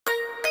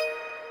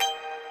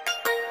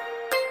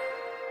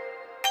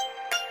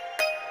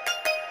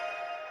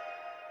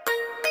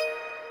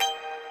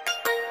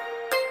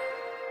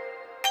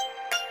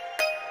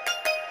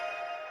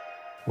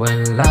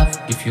When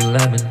life gives you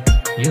lemon,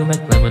 you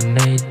make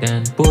lemonade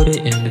and put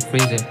it in the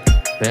freezer.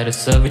 Better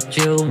serve it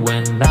chill.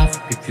 When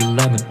life gives you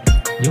lemon,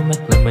 you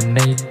make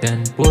lemonade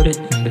and put it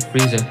in the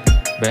freezer.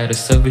 Better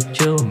serve it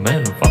chill,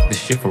 man, fuck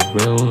this shit for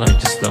real. I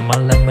just love my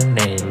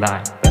lemonade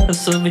like better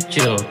serve it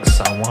chill,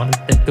 cause I wanna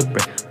take a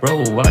break.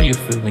 Bro, why you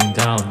feeling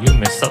down? You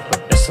mess up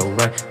but that's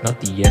alright. Not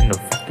the end of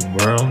fucking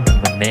world,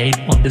 lemonade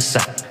on the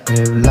side.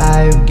 If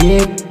life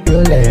give you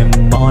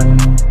lemon,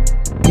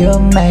 you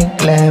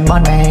make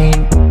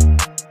lemonade.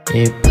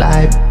 If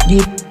life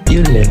give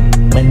you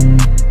lemon,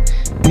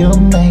 you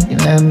make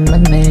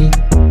lemonade.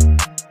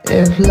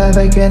 If life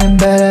ain't getting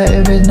better,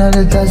 if it's not,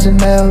 it doesn't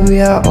matter.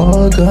 We are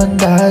all gonna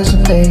die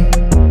someday.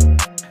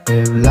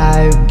 If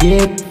life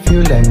give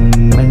you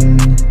lemon,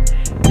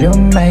 you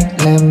make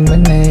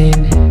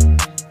lemonade.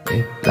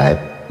 If life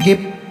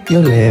give you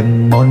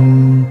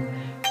lemon,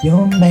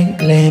 you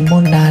make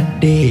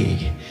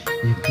lemonade.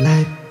 If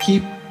life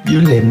give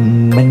you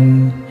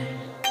lemon,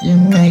 you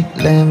make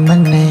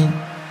lemonade.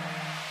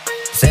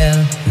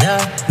 Feel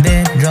the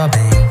beat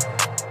dropping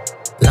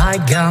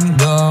like I'm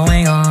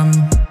going on.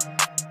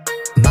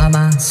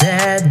 Mama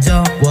said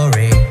don't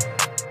worry,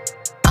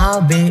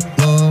 I'll be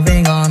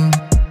moving on.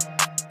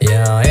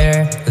 You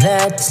hear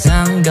that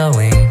sound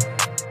going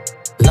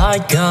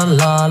like a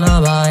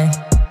lullaby.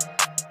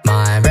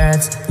 My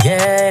breath's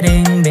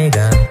getting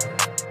bigger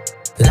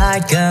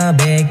like a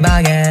big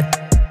baguette.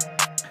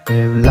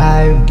 If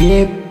life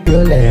give you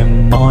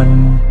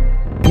lemon,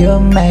 you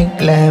make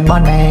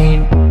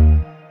lemonade.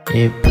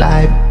 If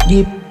life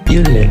give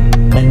you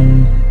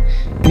lemon,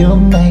 you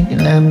make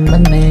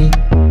lemonade.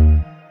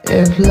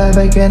 If life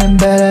ain't getting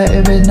better,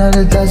 if it's not,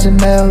 it doesn't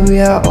matter.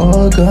 We are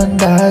all gonna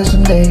die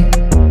someday.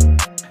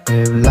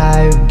 If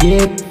life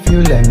give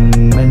you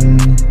lemon,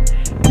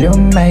 you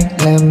make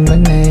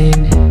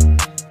lemonade.